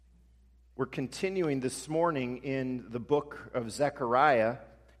We're continuing this morning in the book of Zechariah,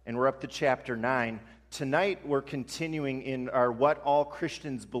 and we're up to chapter 9. Tonight, we're continuing in our What All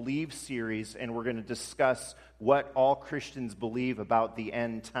Christians Believe series, and we're going to discuss what all Christians believe about the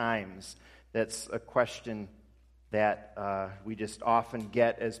end times. That's a question that we just often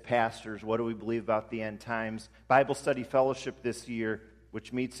get as pastors. What do we believe about the end times? Bible Study Fellowship this year,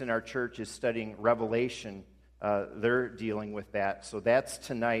 which meets in our church, is studying Revelation. They're dealing with that. So that's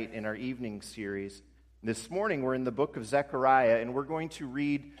tonight in our evening series. This morning, we're in the book of Zechariah, and we're going to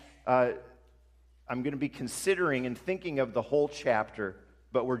read, I'm going to be considering and thinking of the whole chapter,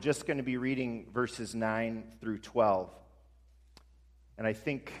 but we're just going to be reading verses 9 through 12. And I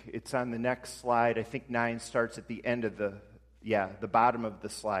think it's on the next slide. I think 9 starts at the end of the bottom of the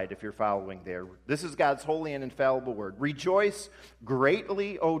slide, if you're following there. This is God's holy and infallible word. Rejoice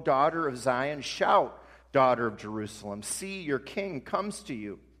greatly, O daughter of Zion. Shout, daughter of Jerusalem. See, your king comes to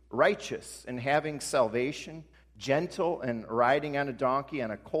you, righteous and having salvation, gentle and riding on a donkey,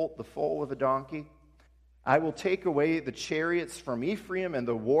 on a colt, the foal of a donkey. I will take away the chariots from Ephraim and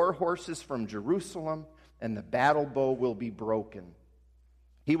the war horses from Jerusalem, and the battle bow will be broken.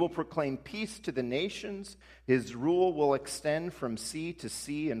 He will proclaim peace to the nations. His rule will extend from sea to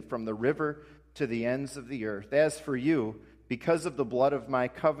sea and from the river to the ends of the earth. As for you, because of the blood of my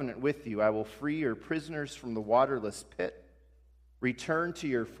covenant with you, I will free your prisoners from the waterless pit. Return to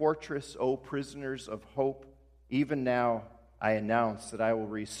your fortress, O prisoners of hope. Even now I announce that I will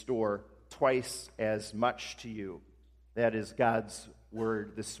restore twice as much to you. That is God's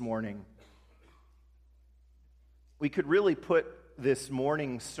word this morning. We could really put this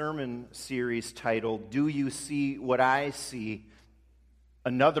morning's sermon series titled, Do You See What I See?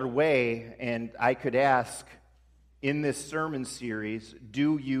 Another way, and I could ask, in this sermon series,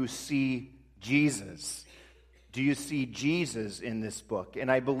 do you see Jesus? Do you see Jesus in this book?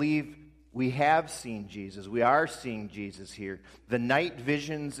 And I believe we have seen Jesus. We are seeing Jesus here. The night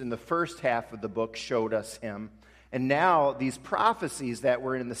visions in the first half of the book showed us him. And now these prophecies that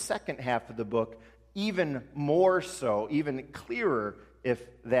were in the second half of the book, even more so, even clearer, if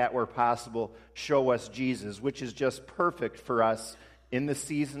that were possible, show us Jesus, which is just perfect for us in the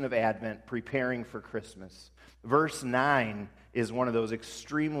season of Advent, preparing for Christmas. Verse 9 is one of those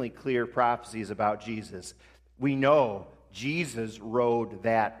extremely clear prophecies about Jesus. We know Jesus rode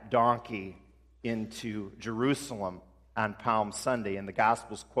that donkey into Jerusalem on Palm Sunday, and the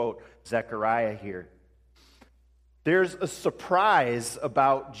Gospels quote Zechariah here. There's a surprise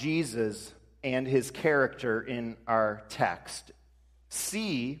about Jesus and his character in our text.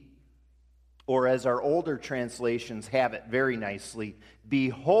 See, or as our older translations have it very nicely,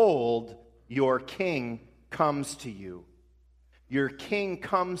 behold, your king comes to you. Your king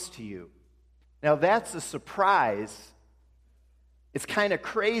comes to you. Now that's a surprise. It's kind of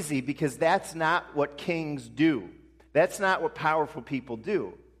crazy because that's not what kings do. That's not what powerful people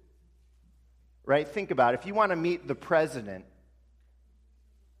do. Right? Think about it. If you want to meet the president,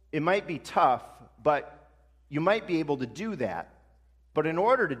 it might be tough, but you might be able to do that. But in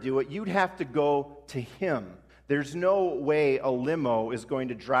order to do it, you'd have to go to him. There's no way a limo is going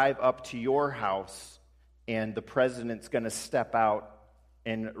to drive up to your house and the president's going to step out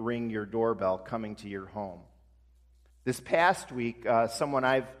and ring your doorbell coming to your home. This past week, someone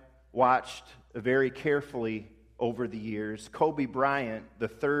I've watched very carefully over the years, Kobe Bryant, the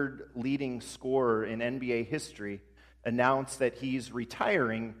third leading scorer in NBA history, announced that he's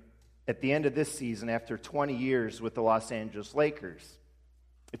retiring at the end of this season after 20 years with the Los Angeles Lakers.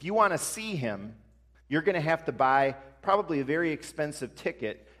 If you want to see him, you're going to have to buy probably a very expensive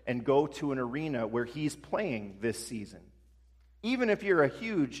ticket and go to an arena where he's playing this season. Even if you're a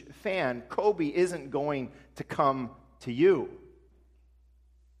huge fan, Kobe isn't going to come to you.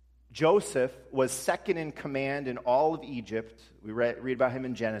 Joseph was second in command in all of Egypt. We read about him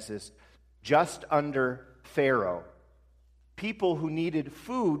in Genesis, just under Pharaoh. People who needed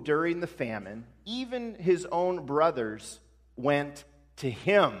food during the famine, even his own brothers, went to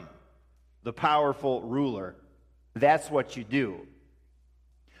him, the powerful ruler. That's what you do.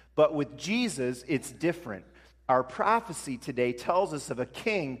 But with Jesus, it's different. Our prophecy today tells us of a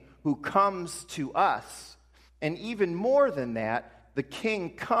king who comes to us. And even more than that, the king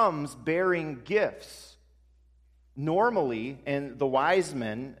comes bearing gifts. Normally, and the wise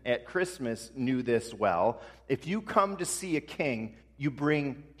men at Christmas knew this well, if you come to see a king, you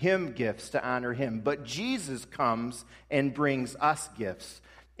bring him gifts to honor him. But Jesus comes and brings us gifts.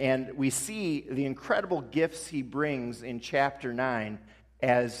 And we see the incredible gifts he brings in chapter 9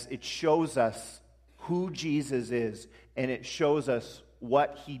 as it shows us who Jesus is, and it shows us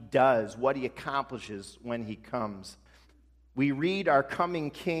what he does, what he accomplishes when he comes. We read our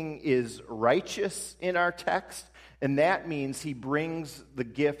coming king is righteous in our text, and that means he brings the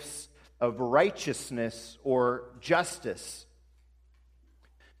gifts of righteousness or justice.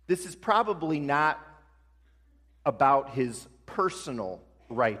 This is probably not about his personal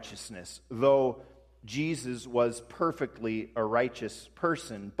righteousness, though Jesus was perfectly a righteous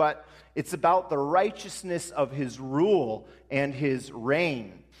person, but it's about the righteousness of his rule and his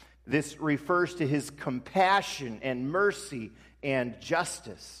reign. This refers to his compassion and mercy and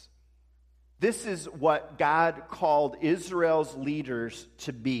justice. This is what God called Israel's leaders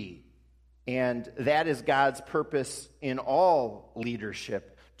to be, and that is God's purpose in all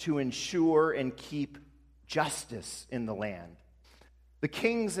leadership, to ensure and keep justice in the land. The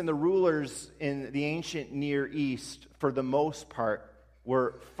kings and the rulers in the ancient Near East, for the most part,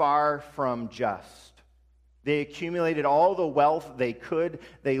 were far from just. They accumulated all the wealth they could.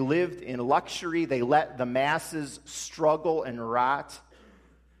 They lived in luxury. They let the masses struggle and rot.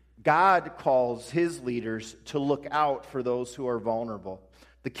 God calls his leaders to look out for those who are vulnerable.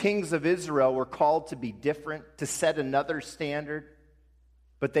 The kings of Israel were called to be different, to set another standard,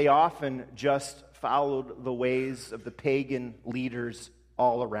 but they often just followed the ways of the pagan leaders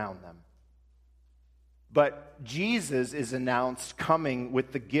all around them. But Jesus is announced coming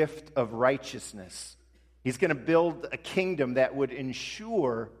with the gift of righteousness. He's going to build a kingdom that would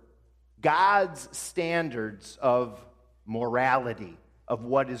ensure God's standards of morality, of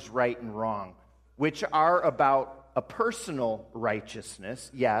what is right and wrong, which are about a personal righteousness,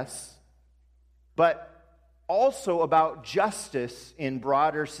 yes, but also about justice in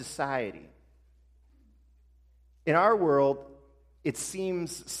broader society. In our world, it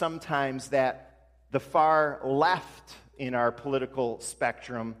seems sometimes that the far left in our political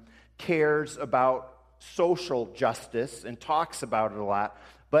spectrum cares about social justice and talks about it a lot,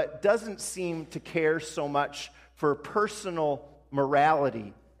 but doesn't seem to care so much for personal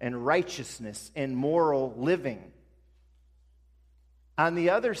morality and righteousness and moral living. On the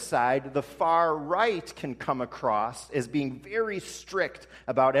other side, the far right can come across as being very strict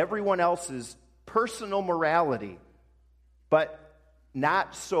about everyone else's personal morality, but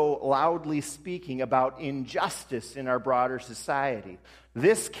not so loudly speaking about injustice in our broader society.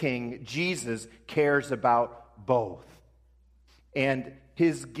 This king, Jesus, cares about both. And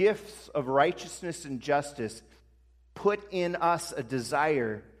his gifts of righteousness and justice put in us a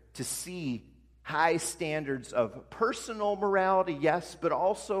desire to see high standards of personal morality, yes, but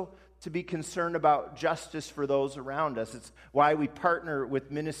also to be concerned about justice for those around us. It's why we partner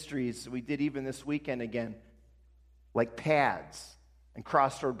with ministries, we did even this weekend again, like PADS and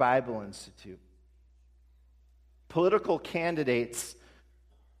Crossroad Bible Institute. Political candidates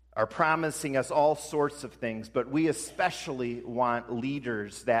are promising us all sorts of things, but we especially want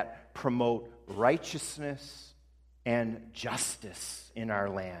leaders that promote righteousness and justice in our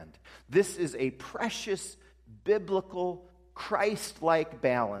land. This is a precious, biblical, Christ-like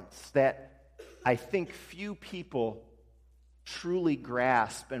balance that I think few people truly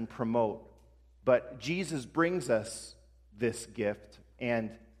grasp and promote. But Jesus brings us this gift,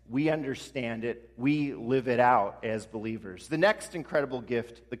 and we understand it. We live it out as believers. The next incredible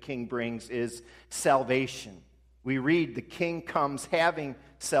gift the king brings is salvation. We read, the king comes having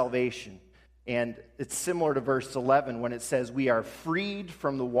salvation. And it's similar to verse 11 when it says, we are freed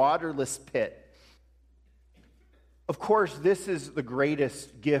from the waterless pit. Of course, this is the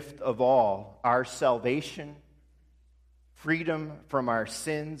greatest gift of all, our salvation, freedom from our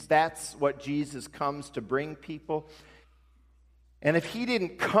sins. That's what Jesus comes to bring people. And if he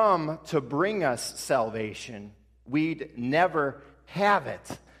didn't come to bring us salvation, we'd never have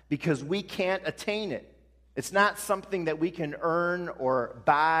it because we can't attain it. It's not something that we can earn or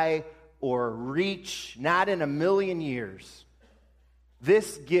buy or reach, not in a million years.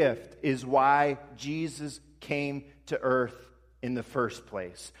 This gift is why Jesus came to earth in the first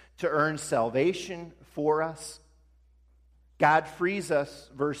place, to earn salvation for us. God frees us,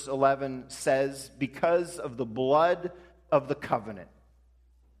 verse 11 says, because of the blood of the covenant.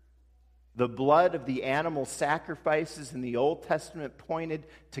 The blood of the animal sacrifices in the Old Testament pointed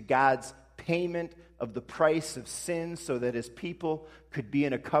to God's payment of the price of sin so that his people could be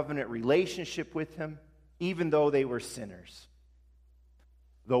in a covenant relationship with him, even though they were sinners.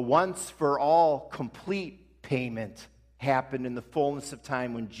 The once for all complete payment happened in the fullness of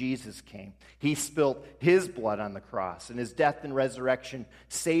time when Jesus came. He spilled his blood on the cross, and his death and resurrection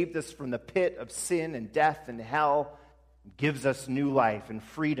saved us from the pit of sin and death and hell, gives us new life and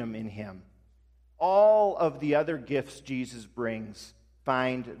freedom in him. All of the other gifts Jesus brings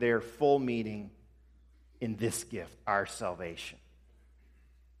find their full meaning in this gift, our salvation.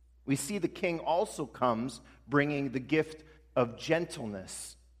 We see the king also comes bringing the gift of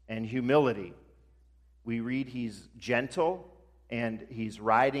gentleness and humility. We read he's gentle and he's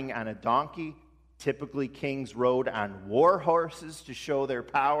riding on a donkey. Typically, kings rode on war horses to show their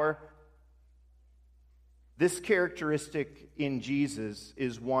power. This characteristic in Jesus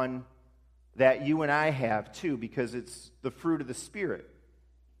is one that you and I have too, because it's the fruit of the Spirit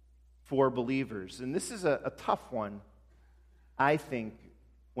for believers. And this is a tough one, I think,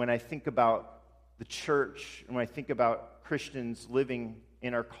 when I think about the church and when I think about Christians living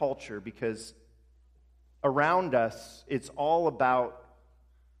in our culture, because around us, it's all about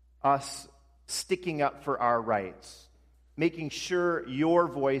us sticking up for our rights, making sure your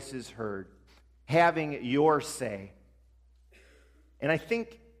voice is heard, having your say. And I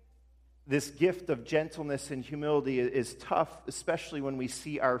think this gift of gentleness and humility is tough, especially when we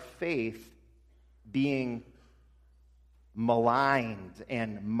see our faith being maligned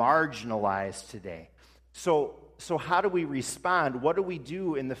and marginalized today. So how do we respond? What do we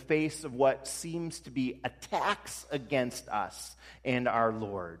do in the face of what seems to be attacks against us and our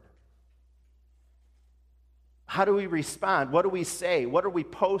Lord? How do we respond? What do we say? What are we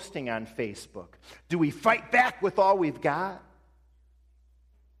posting on Facebook? Do we fight back with all we've got?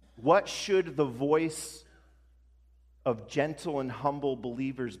 What should the voice of gentle and humble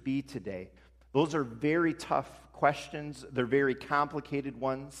believers be today? Those are very tough questions. They're very complicated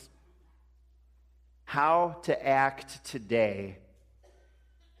ones. How to act today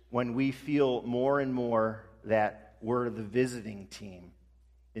when we feel more and more that we're the visiting team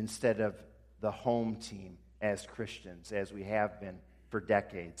instead of the home team as Christians, as we have been for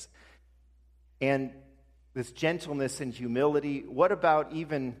decades. And this gentleness and humility, what about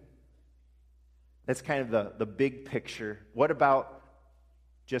even, that's kind of the big picture, what about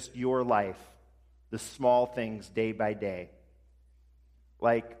just your life, the small things day by day?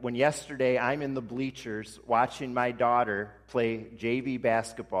 Like when yesterday I'm in the bleachers watching my daughter play JV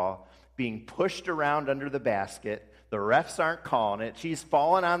basketball, being pushed around under the basket, the refs aren't calling it, she's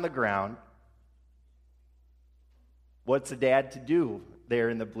falling on the ground. What's a dad to do there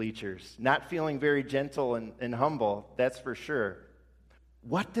in the bleachers? Not feeling very gentle and humble, that's for sure.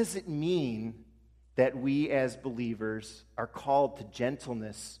 What does it mean that we as believers are called to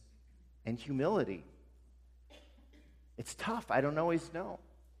gentleness and humility? It's tough. I don't always know.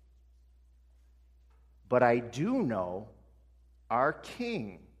 But I do know our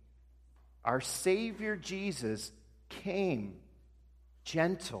King, our Savior Jesus, came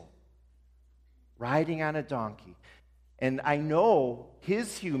gentle, riding on a donkey. And I know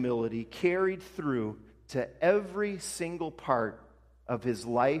his humility carried through to every single part of his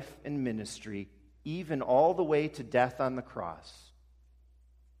life and ministry, even all the way to death on the cross.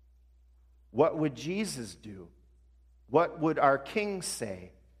 What would Jesus do? What would our King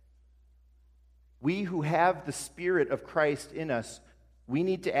say? We who have the Spirit of Christ in us, we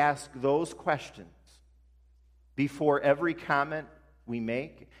need to ask those questions before every comment we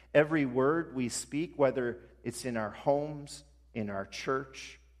make, every word we speak, whether it's in our homes, in our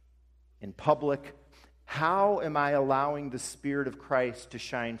church, in public. How am I allowing the Spirit of Christ to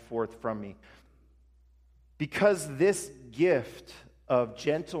shine forth from me? Because this gift of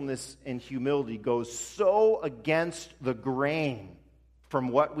gentleness and humility goes so against the grain from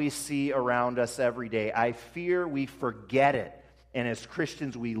what we see around us every day, I fear we forget it. And as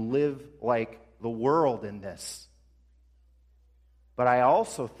Christians, we live like the world in this. But I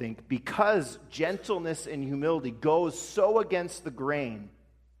also think because gentleness and humility goes so against the grain,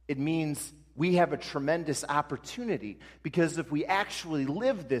 it means we have a tremendous opportunity. Because if we actually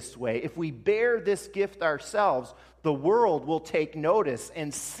live this way, if we bear this gift ourselves, the world will take notice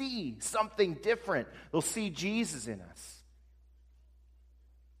and see something different. They'll see Jesus in us.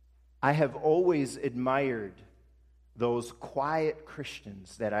 I have always admired those quiet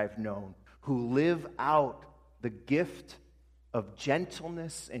Christians that I've known who live out the gift of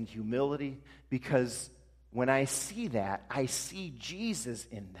gentleness and humility, because when I see that, I see Jesus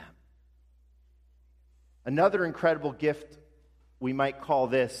in them. Another incredible gift, we might call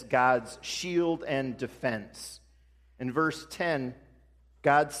this God's shield and defense. In verse 10,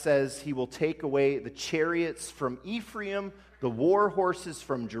 God says he will take away the chariots from Ephraim, the war horses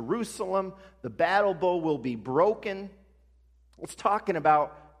from Jerusalem, the battle bow will be broken. It's talking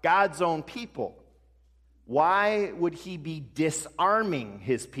about God's own people. Why would he be disarming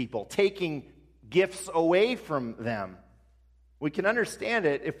his people, taking gifts away from them? We can understand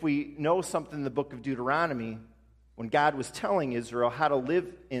it if we know something in the book of Deuteronomy. When God was telling Israel how to live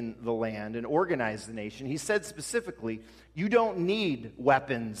in the land and organize the nation, he said specifically, you don't need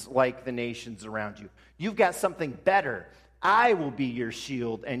weapons like the nations around you. You've got something better. I will be your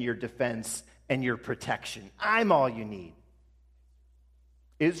shield and your defense and your protection. I'm all you need.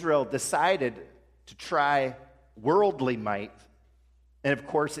 Israel decided to try worldly might, and of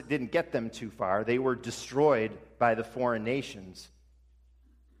course it didn't get them too far. They were destroyed by the foreign nations.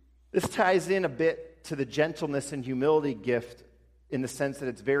 This ties in a bit to the gentleness and humility gift in the sense that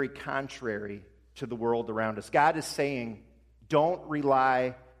it's very contrary to the world around us. God is saying, don't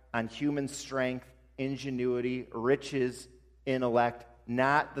rely on human strength, ingenuity, riches, intellect,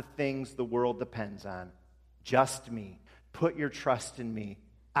 not the things the world depends on. Just me. Put your trust in me.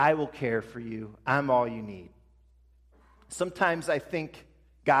 I will care for you. I'm all you need. Sometimes I think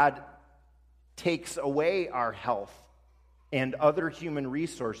God takes away our health and other human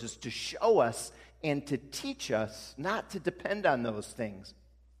resources to show us and to teach us not to depend on those things,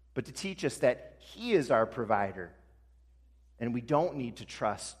 but to teach us that He is our provider, and we don't need to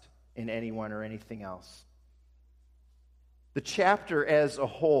trust in anyone or anything else. The chapter as a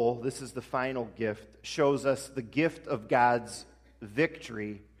whole, this is the final gift, shows us the gift of God's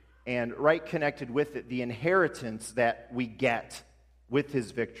victory, and right connected with it, the inheritance that we get with His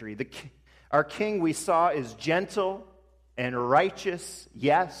victory. Our King, we saw, is gentle and righteous,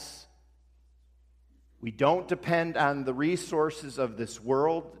 yes. We don't depend on the resources of this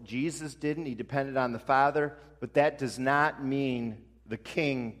world. Jesus didn't. He depended on the Father. But that does not mean the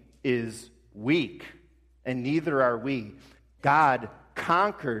King is weak, and neither are we. God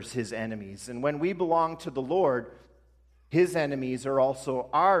conquers His enemies. And when we belong to the Lord, His enemies are also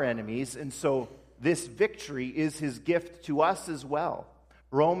our enemies. And so this victory is His gift to us as well.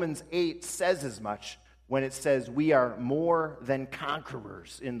 Romans 8 says as much when it says we are more than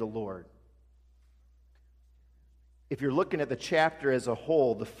conquerors in the Lord. If you're looking at the chapter as a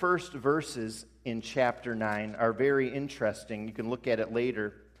whole, the first verses in chapter 9 are very interesting. You can look at it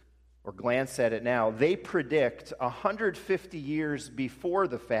later or glance at it now. They predict 150 years before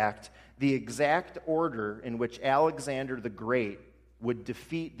the fact the exact order in which Alexander the Great would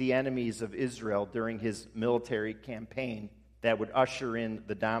defeat the enemies of Israel during his military campaign that would usher in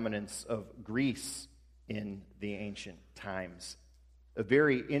the dominance of Greece in the ancient times. A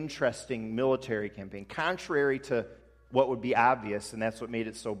very interesting military campaign, contrary to what would be obvious, and that's what made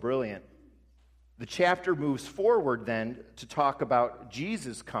it so brilliant. The chapter moves forward then to talk about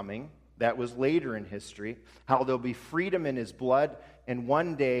Jesus coming. That was later in history, how there'll be freedom in His blood, and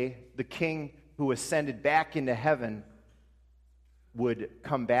one day the King who ascended back into heaven would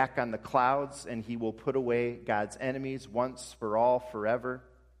come back on the clouds, and He will put away God's enemies once for all, forever.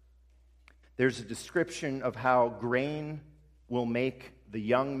 There's a description of how grain will make the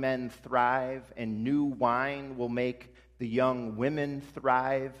young men thrive, and new wine will make the young women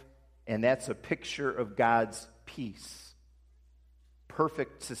thrive, and that's a picture of God's peace.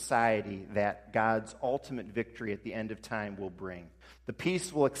 Perfect society that God's ultimate victory at the end of time will bring. The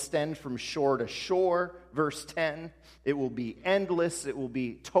peace will extend from shore to shore, verse 10. It will be endless, it will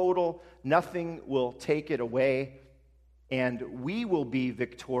be total, nothing will take it away, and we will be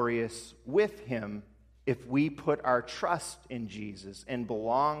victorious with Him if we put our trust in Jesus and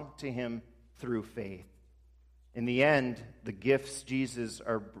belong to Him through faith. In the end, the gifts Jesus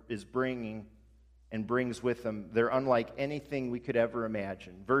is bringing and brings with Him, they're unlike anything we could ever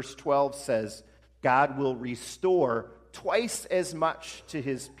imagine. Verse 12 says, God will restore twice as much to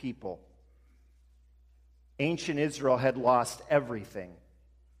His people. Ancient Israel had lost everything.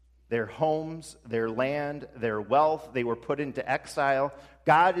 Their homes, their land, their wealth, they were put into exile.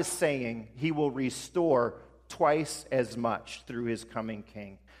 God is saying He will restore twice as much through His coming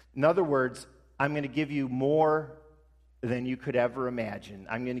King. In other words, I'm going to give you more than you could ever imagine.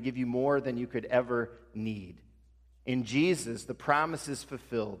 I'm going to give you more than you could ever need. In Jesus, the promise is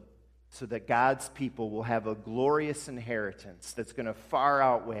fulfilled so that God's people will have a glorious inheritance that's going to far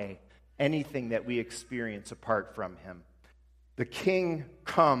outweigh anything that we experience apart from Him. The King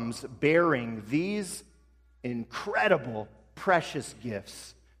comes bearing these incredible, precious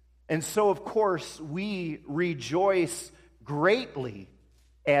gifts. And so, of course, we rejoice greatly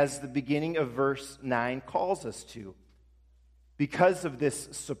as the beginning of verse 9 calls us to. Because of this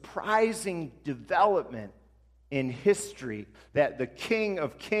surprising development in history that the King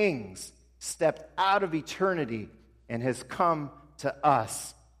of Kings stepped out of eternity and has come to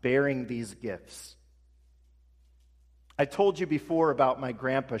us bearing these gifts. I told you before about my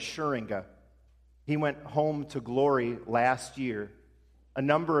grandpa Schuringa. He went home to glory last year. A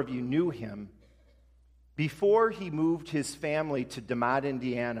number of you knew him. Before he moved his family to DeMott,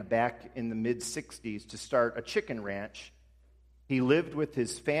 Indiana, back in the mid-'60s to start a chicken ranch, he lived with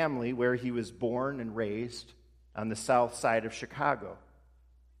his family where he was born and raised on the south side of Chicago.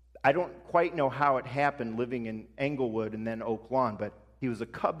 I don't quite know how it happened living in Englewood and then Oak Lawn, but he was a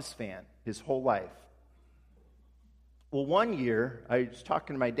Cubs fan his whole life. Well, one year, I was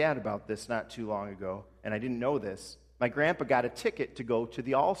talking to my dad about this not too long ago, and I didn't know this. My grandpa got a ticket to go to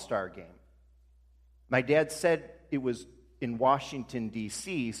the All-Star game. My dad said it was in Washington,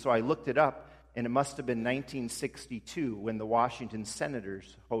 D.C., so I looked it up, and it must have been 1962 when the Washington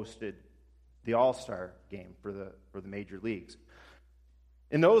Senators hosted the All-Star game for the major leagues.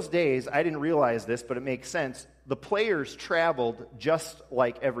 In those days, I didn't realize this, but it makes sense. The players traveled just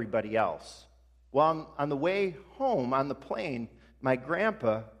like everybody else. Well, on the way home on the plane, my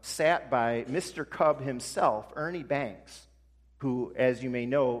grandpa sat by Mr. Cub himself, Ernie Banks, who, as you may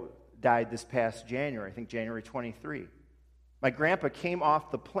know, died this past January, I think January 23. My grandpa came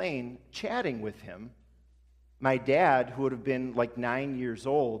off the plane chatting with him. My dad, who would have been like 9 years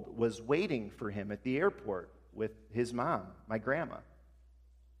old, was waiting for him at the airport with his mom, my grandma.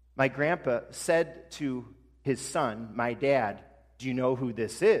 My grandpa said to his son, my dad, "Do you know who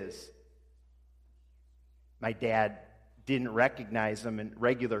this is?" My dad didn't recognize him in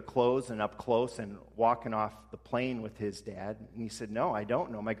regular clothes and up close and walking off the plane with his dad. And he said, "No, I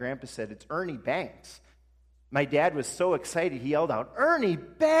don't know." My grandpa said, "It's Ernie Banks." My dad was so excited, he yelled out, "Ernie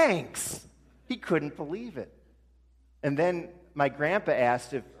Banks!" He couldn't believe it. And then my grandpa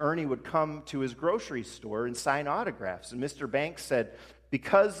asked if Ernie would come to his grocery store and sign autographs. And Mr. Banks said,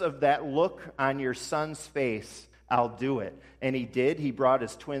 "Because of that look on your son's face, I'll do it." And he did. He brought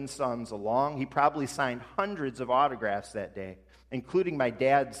his twin sons along. He probably signed hundreds of autographs that day, including my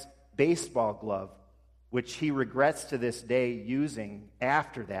dad's baseball glove, which he regrets to this day using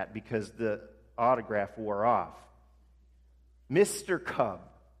after that because the autograph wore off. Mr. Cub,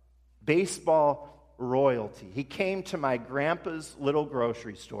 baseball royalty. He came to my grandpa's little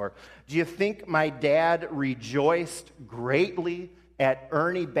grocery store. Do you think my dad rejoiced greatly at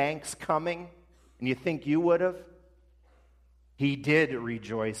Ernie Banks coming? And you think you would have? He did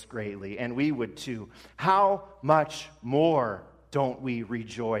rejoice greatly, and we would too. How much more don't we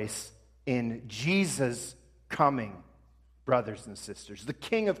rejoice in Jesus coming, brothers and sisters? The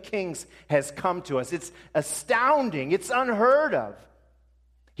King of Kings has come to us. It's astounding. It's unheard of.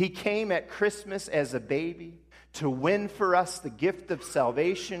 He came at Christmas as a baby to win for us the gift of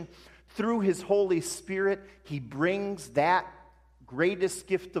salvation. Through his Holy Spirit, he brings that greatest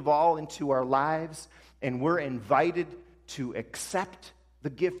gift of all into our lives, and we're invited to accept the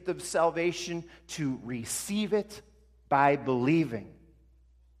gift of salvation, to receive it by believing.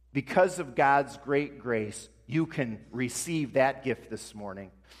 Because of God's great grace, you can receive that gift this morning.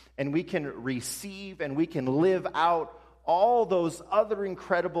 And we can receive and we can live out all those other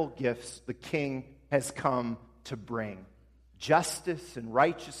incredible gifts the King has come to bring. Justice and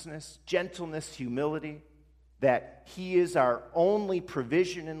righteousness, gentleness, humility, that he is our only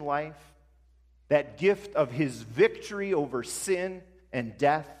provision in life, that gift of his victory over sin and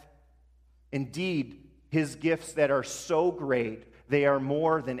death. Indeed, his gifts that are so great, they are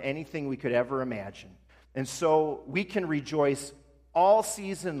more than anything we could ever imagine. And so we can rejoice all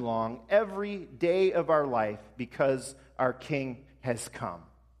season long, every day of our life, because our King has come.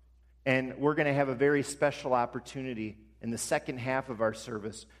 And we're going to have a very special opportunity in the second half of our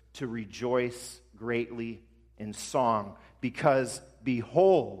service to rejoice greatly in song, because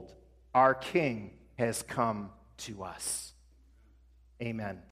behold, our King has come to us. Amen.